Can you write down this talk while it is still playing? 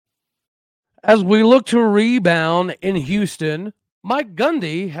As we look to rebound in Houston, Mike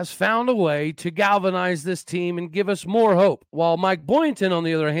Gundy has found a way to galvanize this team and give us more hope. While Mike Boynton, on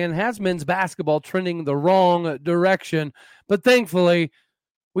the other hand, has men's basketball trending the wrong direction. But thankfully,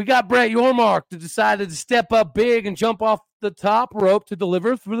 we got Brett Yormark to decided to step up big and jump off the top rope to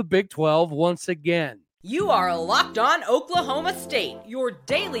deliver through the Big 12 once again. You are Locked On Oklahoma State, your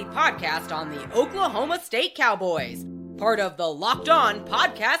daily podcast on the Oklahoma State Cowboys, part of the Locked On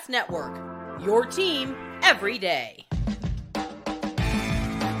Podcast Network, your team every day.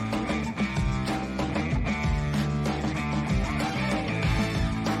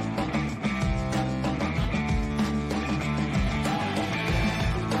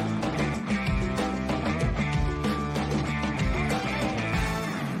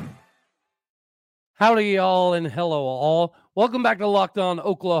 Howdy, y'all, and hello, all. Welcome back to Locked On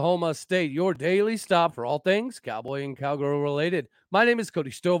Oklahoma State, your daily stop for all things Cowboy and Cowgirl related. My name is Cody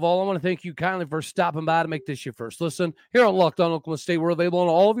Stovall. I want to thank you kindly for stopping by to make this your first listen. Here on Locked On Oklahoma State, we're available on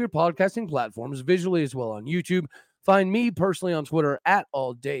all of your podcasting platforms, visually as well on YouTube. Find me personally on Twitter at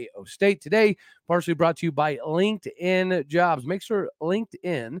AllDayOState. Today, partially brought to you by LinkedIn Jobs. Make sure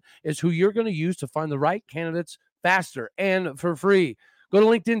LinkedIn is who you're going to use to find the right candidates faster and for free. Go to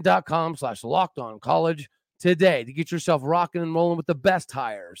linkedin.com/lockedoncollege today to get yourself rocking and rolling with the best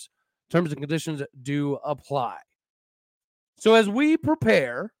hires. Terms and conditions do apply. So as we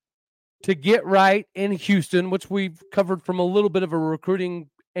prepare to get right in Houston, which we've covered from a little bit of a recruiting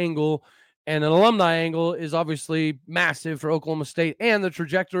angle and an alumni angle, is obviously massive for Oklahoma State and the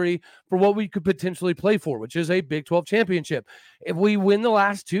trajectory for what we could potentially play for, which is a Big 12 championship. If we win the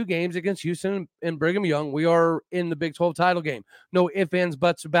last two games against Houston and Brigham Young, we are in the Big 12 title game. No ifs, ands,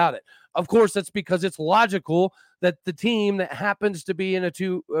 buts about it. Of course, that's because it's logical that the team that happens to be in a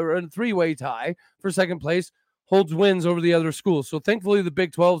three-way tie for second place holds wins over the other schools. So thankfully, the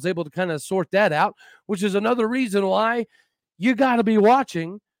Big 12 is able to kind of sort that out, which is another reason why you got to be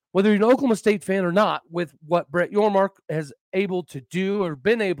watching, whether you're an Oklahoma State fan or not, with what Brett Yormark has able to do or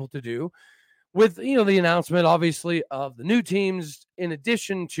been able to do with, the announcement, obviously, of the new teams. In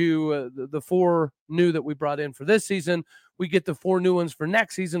addition to the four new that we brought in for this season, we get the four new ones for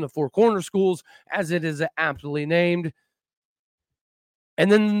next season, the four corner schools, as it is aptly named.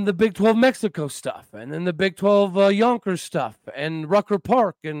 And then the Big 12 Mexico stuff, and then the Big 12 Yonkers stuff, and Rucker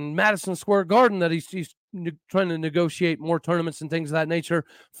Park and Madison Square Garden that he's trying to negotiate more tournaments and things of that nature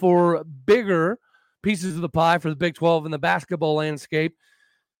for bigger pieces of the pie for the Big 12 and the basketball landscape.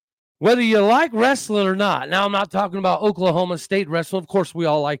 Whether you like wrestling or not, now I'm not talking about Oklahoma State wrestling. Of course, we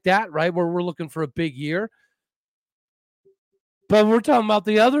all like that, right? Where we're looking for a big year. But we're talking about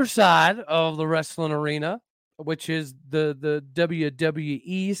the other side of the wrestling arena, which is the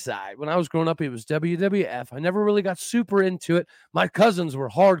WWE side. When I was growing up, it was WWF. I never really got super into it. My cousins were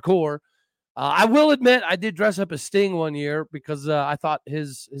hardcore. I will admit I did dress up as Sting one year because I thought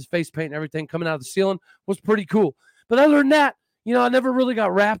his face paint and everything coming out of the ceiling was pretty cool. But other than that, I never really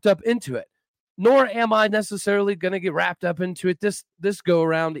got wrapped up into it. Nor am I necessarily going to get wrapped up into it this go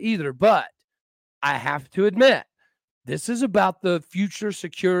around either. But I have to admit, this is about the future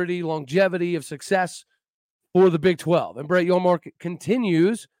security, longevity of success for the Big 12. And Brett Yormark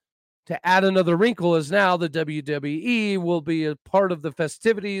continues to add another wrinkle, as now the WWE will be a part of the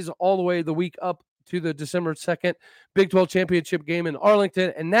festivities all the way the week up to the December 2nd Big 12 championship game in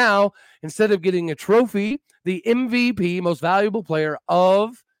Arlington. And now, instead of getting a trophy, the MVP, most valuable player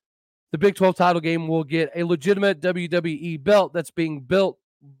of the Big 12 title game, will get a legitimate WWE belt that's being built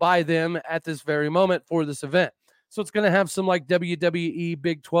by them at this very moment for this event. So it's going to have some like WWE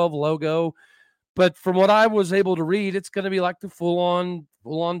Big 12 logo. But from what I was able to read, it's going to be like the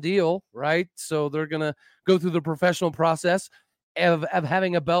full-on deal, right? So they're going to go through the professional process of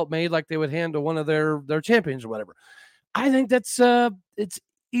having a belt made like they would hand to one of their champions or whatever. I think that's it's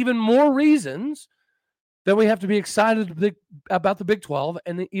even more reasons that we have to be excited about the Big 12,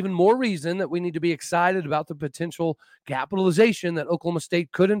 and even more reason that we need to be excited about the potential capitalization that Oklahoma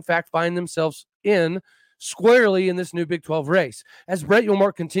State could, in fact, find themselves in squarely in this new Big 12 race as Brett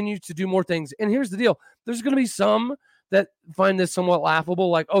Yormark continues to do more things. And here's the deal. There's going to be some that find this somewhat laughable,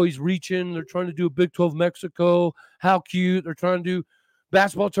 like, oh, he's reaching. They're trying to do a Big 12 Mexico. How cute. They're trying to do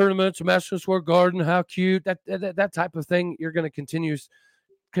basketball tournaments, Madison Square Garden. How cute. That type of thing you're going to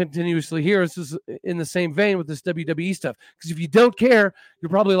continuously hear. This is in the same vein with this WWE stuff. Because if you don't care,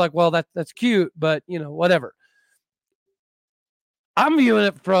 you're probably like, well, that's cute, but, whatever. I'm viewing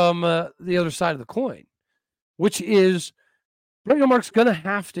it from the other side of the coin, which is Brett Yormark's going to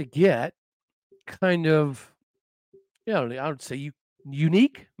have to get kind of, I would say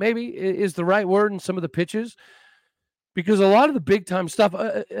unique, maybe is the right word in some of the pitches, because a lot of the big time stuff,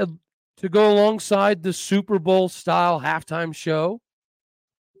 to go alongside the Super Bowl style halftime show.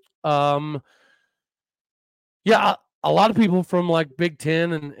 Yeah, a lot of people from like Big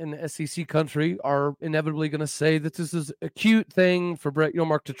Ten and SEC country are inevitably going to say that this is a cute thing for Brett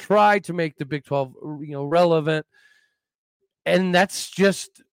Yormark to try to make the Big 12, relevant. And that's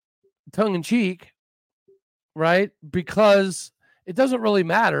just tongue in cheek, right? Because it doesn't really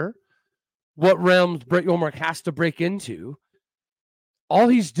matter what realms Brett Yormark has to break into. All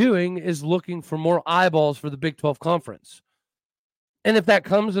he's doing is looking for more eyeballs for the Big 12 conference. And if that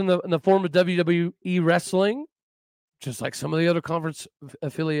comes in the form of WWE wrestling, just like some of the other conference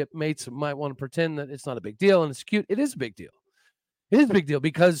affiliate mates might want to pretend that it's not a big deal and it's cute, it is a big deal. It is a big deal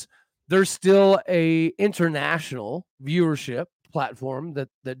because there's still a international viewership platform that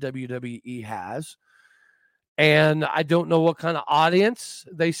WWE has. And I don't know what kind of audience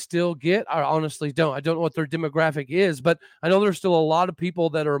they still get. I honestly don't. I don't know what their demographic is, but I know there's still a lot of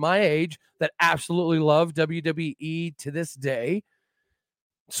people that are my age that absolutely love WWE to this day.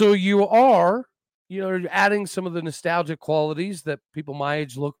 So you are, you're adding some of the nostalgic qualities that people my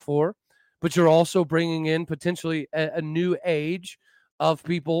age look for, but you're also bringing in potentially a new age of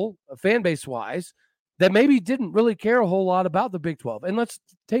people, fan base wise, that maybe didn't really care a whole lot about the Big 12. And let's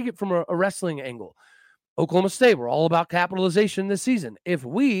take it from a wrestling angle. Oklahoma State, we're all about capitalization this season. If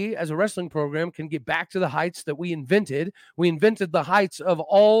we, as a wrestling program, can get back to the heights that we invented the heights of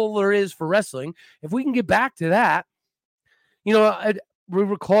all there is for wrestling. If we can get back to that, we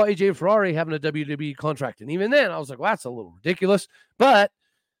recall AJ Ferrari having a WWE contract. And even then, I was like, well, that's a little ridiculous. But,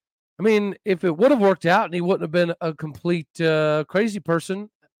 I mean, if it would have worked out and he wouldn't have been a complete crazy person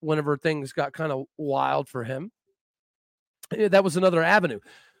whenever things got kind of wild for him, that was another avenue.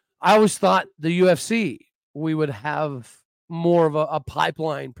 I always thought the UFC, we would have more of a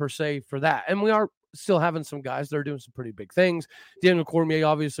pipeline per se for that. And we are still having some guys that are doing some pretty big things. Daniel Cormier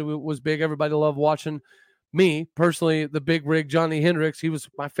obviously was big. Everybody loved watching. Me, personally, the big rig, Johnny Hendricks, he was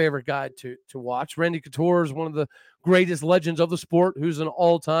my favorite guy to watch. Randy Couture is one of the greatest legends of the sport, who's an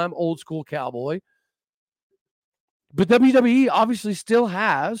all-time old-school cowboy. But WWE obviously still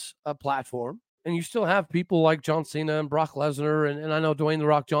has a platform, and you still have people like John Cena and Brock Lesnar, and I know Dwayne "The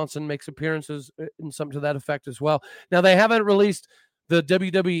Rock" Johnson makes appearances and something to that effect as well. Now, they haven't released the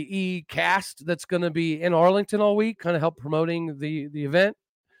WWE cast that's going to be in Arlington all week, kind of help promoting the event.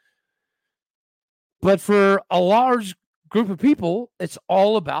 But for a large group of people, it's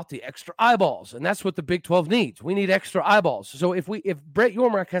all about the extra eyeballs, and that's what the Big 12 needs. We need extra eyeballs. So if Brett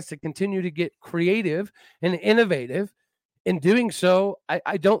Yormark has to continue to get creative and innovative in doing so,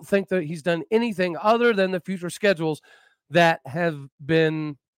 I don't think that he's done anything other than the future schedules that have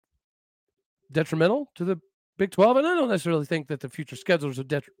been detrimental to the Big 12. And I don't necessarily think that the future schedules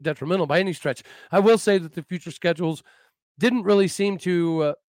are detrimental by any stretch. I will say that the future schedules didn't really seem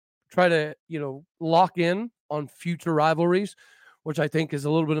to try to, lock in on future rivalries, which I think is a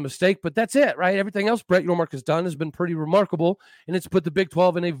little bit of a mistake, but that's it, right? Everything else Brett Yormark has done has been pretty remarkable, and it's put the Big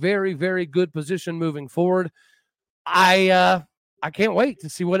 12 in a very, very good position moving forward. I can't wait to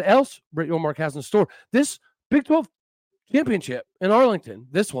see what else Brett Yormark has in store. This Big 12 championship in Arlington,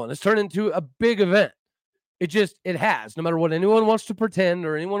 this one has turned into a big event. It has, no matter what anyone wants to pretend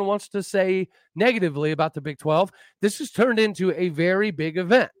or anyone wants to say negatively about the Big 12, this has turned into a very big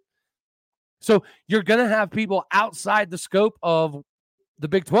event. So you're going to have people outside the scope of the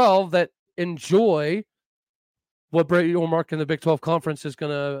Big 12 that enjoy what Brett Yormark and the Big 12 Conference is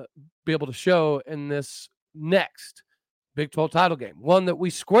going to be able to show in this next Big 12 title game, one that we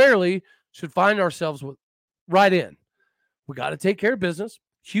squarely should find ourselves with right in. We got to take care of business.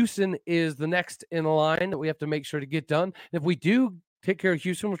 Houston is the next in the line that we have to make sure to get done. And if we do take care of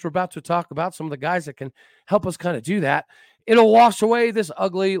Houston, which we're about to talk about, some of the guys that can help us kind of do that, it'll wash away this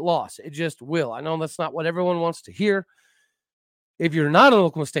ugly loss. It just will. I know that's not what everyone wants to hear if you're not an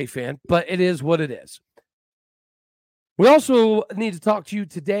Oklahoma State fan, but it is what it is. We also need to talk to you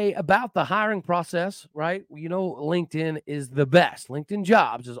today about the hiring process, right? LinkedIn is the best. LinkedIn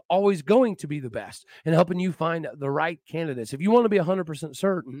Jobs is always going to be the best in helping you find the right candidates. If you want to be 100%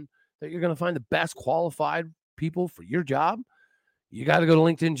 certain that you're going to find the best qualified people for your job, you got to go to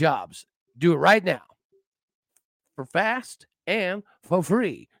LinkedIn Jobs. Do it right now. For fast and for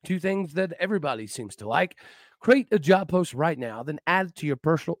free. Two things that everybody seems to like. Create a job post right now, then add it to your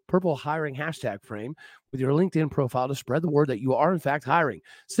personal purple hiring hashtag frame with your LinkedIn profile to spread the word that you are in fact hiring.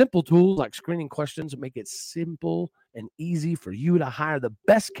 Simple tools like screening questions make it simple and easy for you to hire the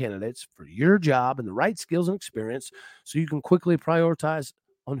best candidates for your job and the right skills and experience so you can quickly prioritize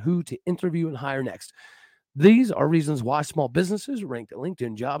on who to interview and hire next. These are reasons why small businesses ranked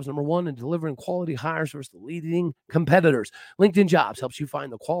LinkedIn Jobs #1 in delivering quality hires versus the leading competitors. LinkedIn Jobs helps you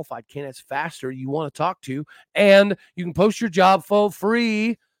find the qualified candidates faster you want to talk to, and you can post your job for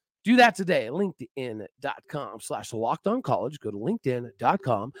free. Do that today at linkedin.com/lockedoncollege. Go to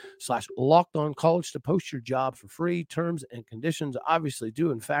linkedin.com/lockedoncollege to post your job for free. Terms and conditions obviously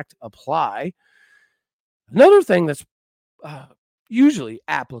do, in fact, apply. Another thing that's usually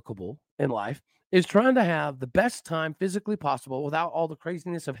applicable in life is trying to have the best time physically possible without all the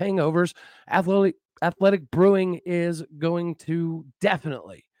craziness of hangovers. Athletic Brewing is going to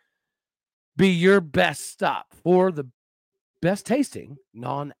definitely be your best stop for the best tasting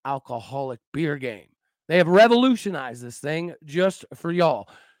non-alcoholic beer game. They have revolutionized this thing just for y'all.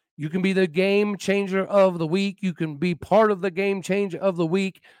 You can be the game changer of the week. You can be part of the game change of the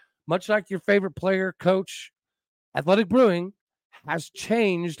week. Much like your favorite player, coach, Athletic Brewing has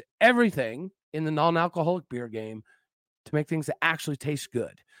changed everything in the non-alcoholic beer game to make things that actually taste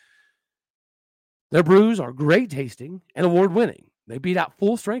good. Their brews are great tasting and award-winning. They beat out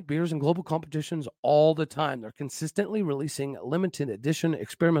full-strength beers in global competitions all the time. They're consistently releasing limited edition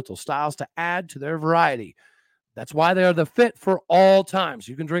experimental styles to add to their variety. That's why they are the fit for all times.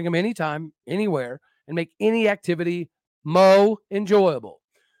 You can drink them anytime, anywhere, and make any activity enjoyable.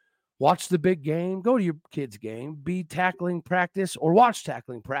 Watch the big game, go to your kid's game, be tackling practice, or watch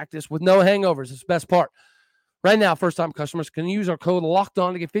tackling practice with no hangovers. It's the best part. Right now, first-time customers can use our code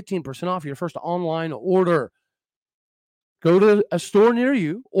LOCKEDON to get 15% off your first online order. Go to a store near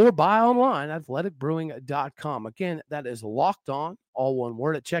you or buy online at athleticbrewing.com. Again, that is locked on, all one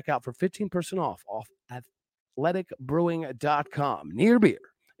word, at checkout for 15% off athleticbrewing.com. Near beer.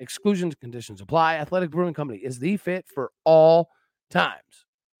 Exclusions and conditions apply. Athletic Brewing Company is the fit for all times.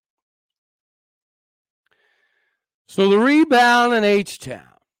 So the rebound in H-Town.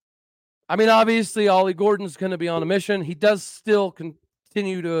 I mean, obviously, Ollie Gordon's going to be on a mission. He does still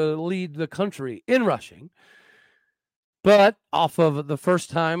continue to lead the country in rushing. But off of the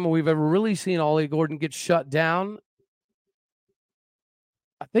first time we've ever really seen Ollie Gordon get shut down,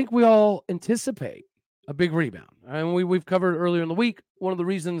 I think we all anticipate a big rebound. And we've covered earlier in the week, one of the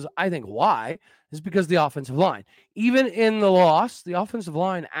reasons I think why is because the offensive line. Even in the loss, the offensive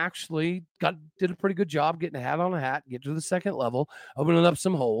line actually did a pretty good job getting a hat on a hat, get to the second level, opening up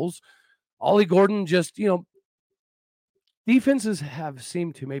some holes. Ollie Gordon just, defenses have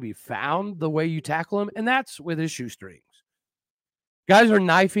seemed to maybe found the way you tackle him, and that's with his shoestrings. Guys are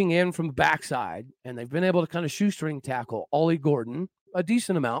knifing in from the backside, and they've been able to kind of shoestring tackle Ollie Gordon a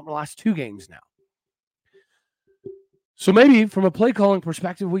decent amount in the last 2 games now. So maybe from a play calling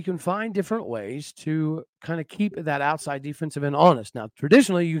perspective, we can find different ways to kind of keep that outside defensive end honest. Now,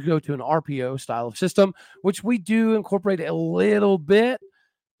 traditionally, you go to an RPO style of system, which we do incorporate a little bit,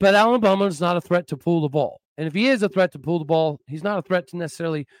 but Alabama is not a threat to pull the ball. And if he is a threat to pull the ball, he's not a threat to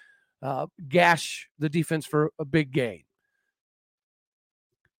necessarily gash the defense for a big gain.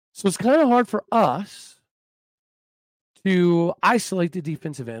 So it's kind of hard for us to isolate the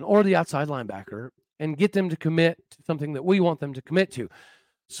defensive end or the outside linebacker and get them to commit to something that we want them to commit to.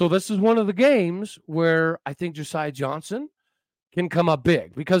 So this is one of the games where I think Josiah Johnson can come up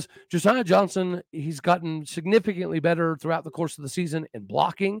big, because Josiah Johnson, he's gotten significantly better throughout the course of the season in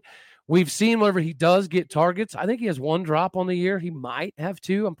blocking. We've seen whenever he does get targets, I think he has 1 drop on the year. He might have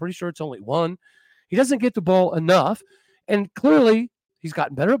 2. I'm pretty sure it's only 1. He doesn't get the ball enough. And clearly, he's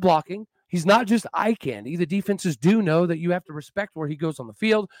gotten better at blocking. He's not just eye candy. The defenses do know that you have to respect where he goes on the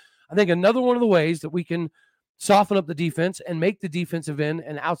field. I think another one of the ways that we can soften up the defense and make the defensive end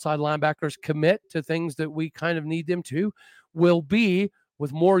and outside linebackers commit to things that we kind of need them to will be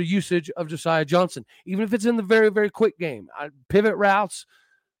with more usage of Josiah Johnson, even if it's in the very, very quick game. Pivot routes,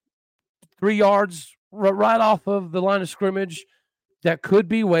 3 yards right off of the line of scrimmage. That could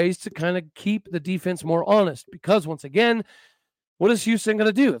be ways to kind of keep the defense more honest, because once again, what is Houston going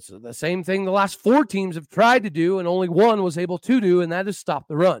to do? It's the same thing the last 4 teams have tried to do, and only one was able to do, and that is stop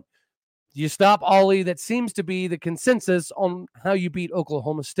the run. You stop Ollie. That seems to be the consensus on how you beat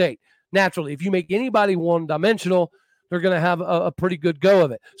Oklahoma State. Naturally, if you make anybody one-dimensional, they're going to have a pretty good go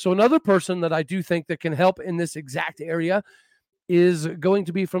of it. So another person that I do think that can help in this exact area is going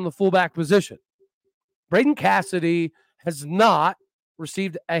to be from the fullback position. Braden Cassidy has not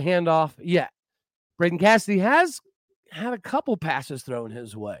received a handoff yet. Braden Cassidy has had a couple passes thrown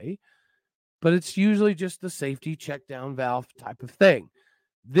his way, but it's usually just the safety check down valve type of thing.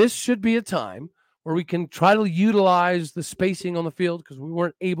 This should be a time where we can try to utilize the spacing on the field, because we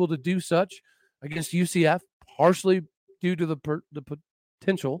weren't able to do such against UCF, partially due to the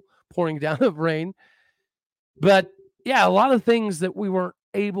potential pouring down of rain. But yeah, a lot of things that we weren't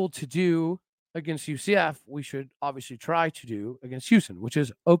able to do against UCF, we should obviously try to do against Houston, which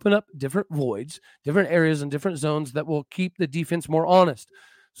is open up different voids, different areas, and different zones that will keep the defense more honest.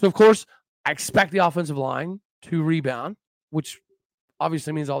 So, of course, I expect the offensive line to rebound, which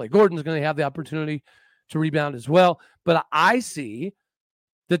obviously means Ollie Gordon's going to have the opportunity to rebound as well. But I see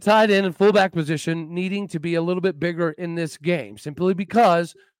the tight end and fullback position needing to be a little bit bigger in this game, simply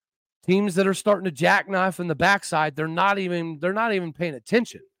because teams that are starting to jackknife in the backside, they're not even paying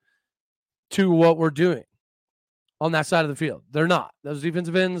attention to what we're doing on that side of the field. They're not. Those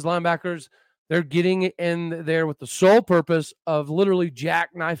defensive ends, linebackers, they're getting in there with the sole purpose of literally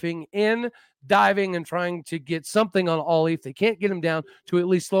jackknifing in, diving, and trying to get something on Ollie. If they can't get him down, to at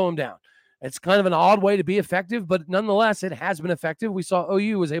least slow him down. It's kind of an odd way to be effective, but nonetheless, it has been effective. We saw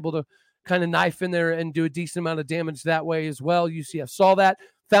OU was able to kind of knife in there and do a decent amount of damage that way as well. UCF saw that,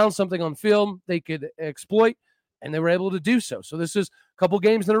 found something on film they could exploit, and they were able to do so. So this is a couple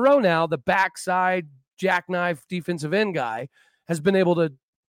games in a row now. The backside jackknife defensive end guy has been able to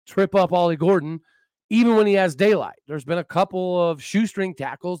trip up Ollie Gordon even when he has daylight. There's been a couple of shoestring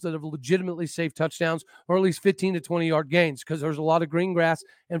tackles that have legitimately saved touchdowns or at least 15 to 20-yard gains because there's a lot of green grass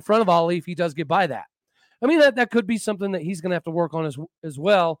in front of Ollie if he does get by that. I mean, that could be something that he's going to have to work on as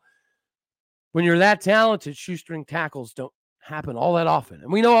well. When you're that talented, shoestring tackles don't happen all that often.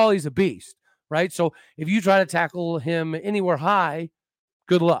 And we know Ollie's a beast, right? So if you try to tackle him anywhere high,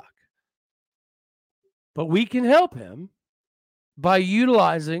 good luck. But we can help him by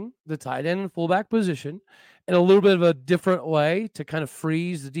utilizing the tight end and fullback position in a little bit of a different way to kind of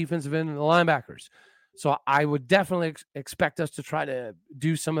freeze the defensive end and the linebackers. So I would definitely expect us to try to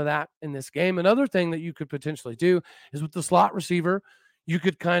do some of that in this game. Another thing that you could potentially do is with the slot receiver, you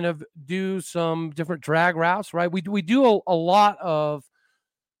could kind of do some different drag routes, right? We do a lot of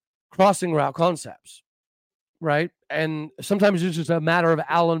crossing route concepts, right? And sometimes it's just a matter of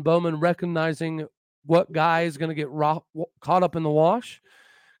Alan Bowman recognizing what guy is going to get caught up in the wash.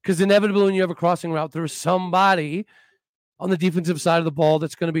 Because inevitably when you have a crossing route, there's somebody on the defensive side of the ball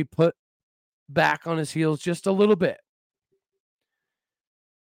that's going to be put back on his heels just a little bit.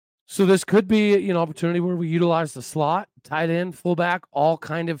 So this could be an opportunity where we utilize the slot, tight end, fullback, all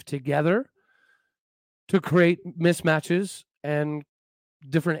kind of together to create mismatches and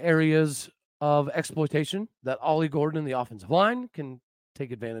different areas of exploitation that Ollie Gordon and the offensive line can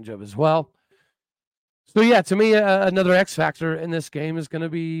take advantage of as well. So, yeah, to me, another X factor in this game is going to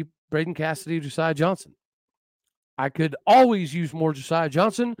be Braden Cassidy, Josiah Johnson. I could always use more Josiah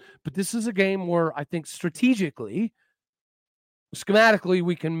Johnson, but this is a game where I think strategically, schematically,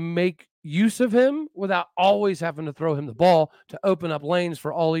 we can make use of him without always having to throw him the ball to open up lanes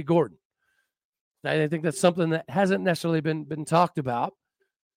for Ollie Gordon. I think that's something that hasn't necessarily been talked about.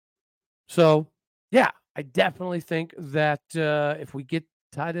 So, yeah, I definitely think that if we get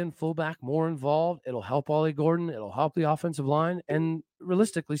tight end, fullback more involved, it'll help Ollie Gordon. It'll help the offensive line. And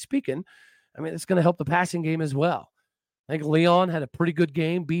realistically speaking, I mean, it's going to help the passing game as well. I think Leon had a pretty good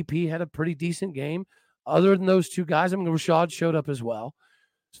game. BP had a pretty decent game. Other than those two guys, I mean, Rashad showed up as well.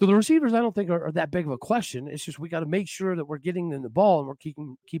 So the receivers, I don't think are that big of a question. It's just we got to make sure that we're getting them the ball and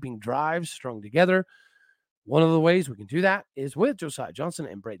we're keeping drives strung together. One of the ways we can do that is with Josiah Johnson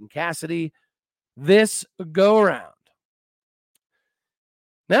and Braden Cassidy this go-around.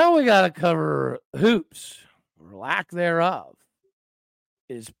 Now we got to cover hoops, or lack thereof,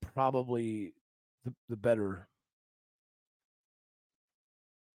 is probably the better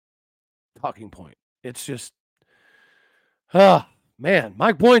talking point. It's just, man,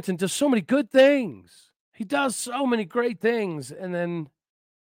 Mike Boynton does so many good things. He does so many great things, and then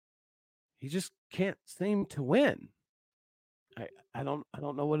he just can't seem to win. I don't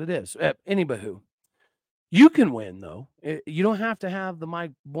know what it is. Anywho. You can win, though. You don't have to have the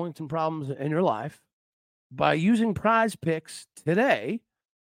Mike Boynton problems in your life. By using Prize Picks today,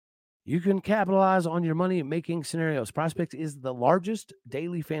 you can capitalize on your money-making scenarios. Prize Picks is the largest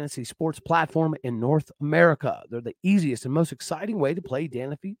daily fantasy sports platform in North America. They're the easiest and most exciting way to play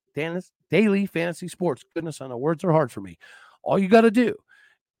daily fantasy sports. Goodness, I know words are hard for me. All you got to do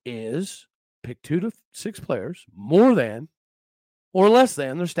is pick 2 to 6 players, more than or less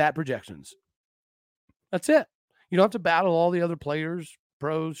than their stat projections. That's it. You don't have to battle all the other players,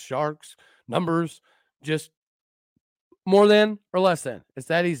 pros, sharks, numbers, just more than or less than. It's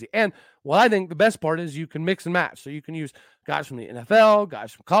that easy. And what I think the best part is you can mix and match. So you can use guys from the NFL,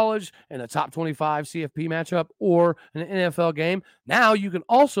 guys from college, in a top 25 CFP matchup or an NFL game. Now you can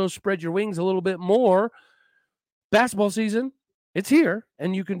also spread your wings a little bit more. Basketball season, it's here,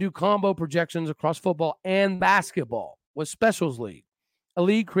 and you can do combo projections across football and basketball with Specials League. A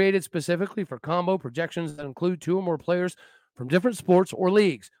league created specifically for combo projections that include 2 or more players from different sports or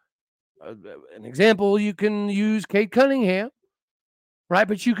leagues. An example, you can use Cade Cunningham, right?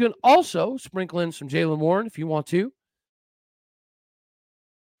 But you can also sprinkle in some Jaylen Warren if you want to.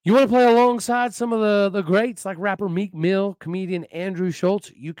 You want to play alongside some of the greats like rapper Meek Mill, comedian Andrew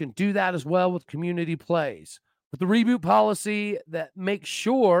Schultz. You can do that as well with community plays. With the reboot policy that makes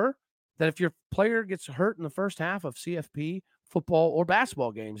sure that if your player gets hurt in the first half of CFP, football, or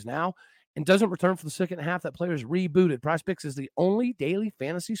basketball games now and doesn't return for the second half, that player is rebooted. PrizePicks is the only daily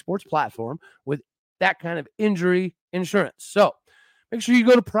fantasy sports platform with that kind of injury insurance. So make sure you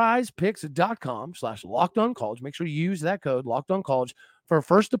go to prizepicks.com/lockedoncollege. Make sure you use that code lockedoncollege for a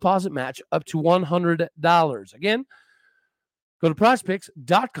first deposit match up to $100. Again, go to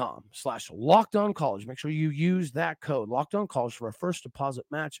prizepicks.com/lockedoncollege. Make sure you use that code lockedoncollege for a first deposit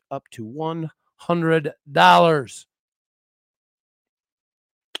match up to $100.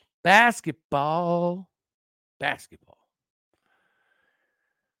 Basketball.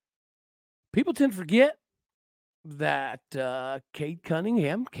 People tend to forget that Cade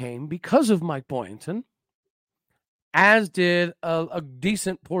Cunningham came because of Mike Boynton, as did a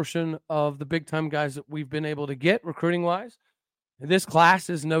decent portion of the big-time guys that we've been able to get recruiting-wise. This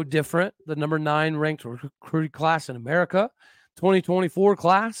class is no different. The number 9 ranked recruiting class in America. 2024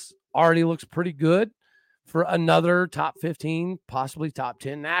 class already looks pretty good for another top 15, possibly top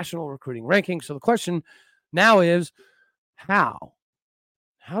 10 national recruiting ranking. So the question now is, how?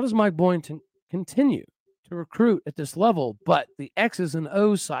 How does Mike Boynton continue to recruit at this level, but the X's and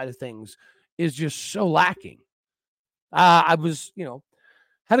O's side of things is just so lacking? I was,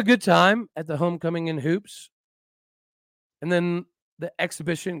 had a good time at the homecoming in hoops and then the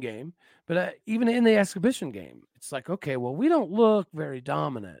exhibition game. But even in the exhibition game, it's like, okay, well, we don't look very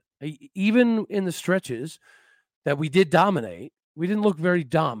dominant. Even in the stretches that we did dominate, we didn't look very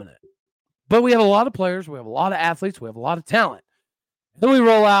dominant. But we have a lot of players. We have a lot of athletes. We have a lot of talent. Then we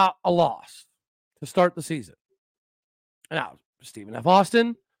roll out a loss to start the season. Now, Stephen F.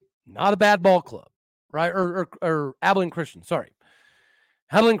 Austin, not a bad ball club, right? Or Abilene Christian, sorry.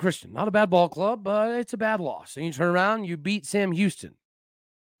 Abilene Christian, not a bad ball club, but it's a bad loss. And you turn around, you beat Sam Houston.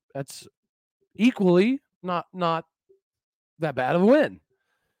 That's equally not that bad of a win.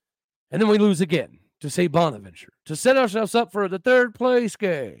 And then we lose again to St. Bonaventure to set ourselves up for the third place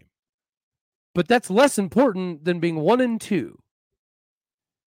game. But that's less important than being 1-2.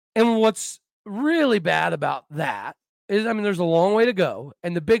 And what's really bad about that is, there's a long way to go.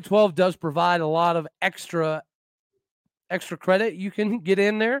 And the Big 12 does provide a lot of extra credit you can get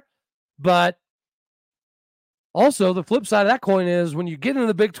in there. But also the flip side of that coin is when you get into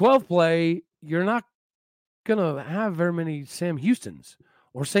the Big 12 play, you're not going to have very many Sam Houstons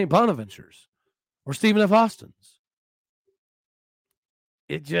or St. Bonaventures or Stephen F. Austins.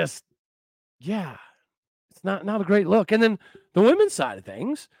 It just, it's not a great look. And then the women's side of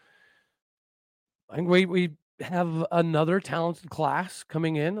things, I think we have another talented class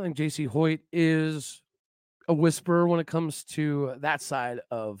coming in. I think JC Hoyt is a whisperer when it comes to that side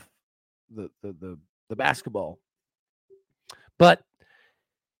of the basketball. But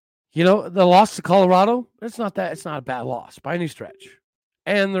the loss to Colorado, it's not a bad loss by any stretch.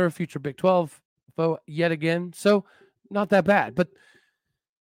 And they're a future Big 12 foe yet again. So not that bad. But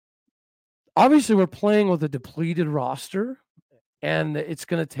obviously we're playing with a depleted roster. And it's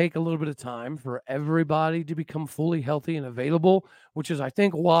going to take a little bit of time for everybody to become fully healthy and available, which is, I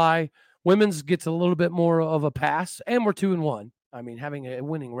think, why women's gets a little bit more of a pass. And we're 2-1. Having a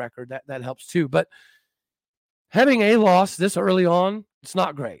winning record, that helps too. But having a loss this early on, it's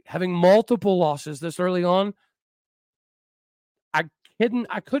not great. Having multiple losses this early on,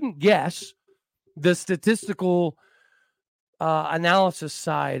 I couldn't guess the statistical analysis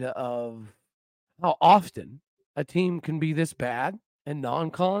side of how often a team can be this bad and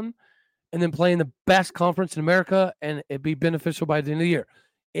non-con and then play in the best conference in America and it be beneficial by the end of the year.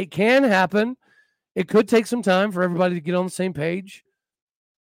 It can happen. It could take some time for everybody to get on the same page.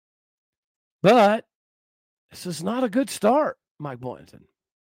 But this is not a good start, Mike Boynton.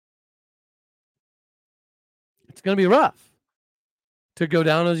 It's going to be rough to go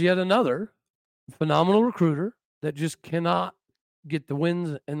down as yet another phenomenal recruiter that just cannot get the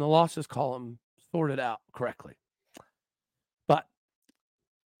wins and the losses column sorted out correctly. But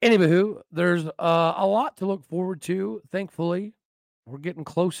anywho, there's a lot to look forward to. Thankfully, we're getting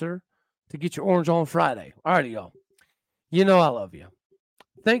closer to get your orange on Friday. All righty, y'all. I love you.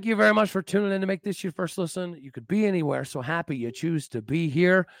 Thank you very much for tuning in to make this your first listen. You could be anywhere. So happy you choose to be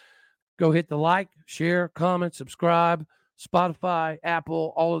here. Go hit the like, share, comment, subscribe, Spotify,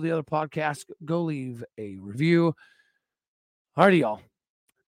 Apple, all of the other podcasts. Go leave a review. All righty, y'all.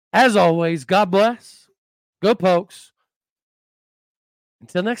 As always, God bless. Go Pokes.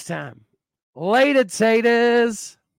 Until next time. Later, taters.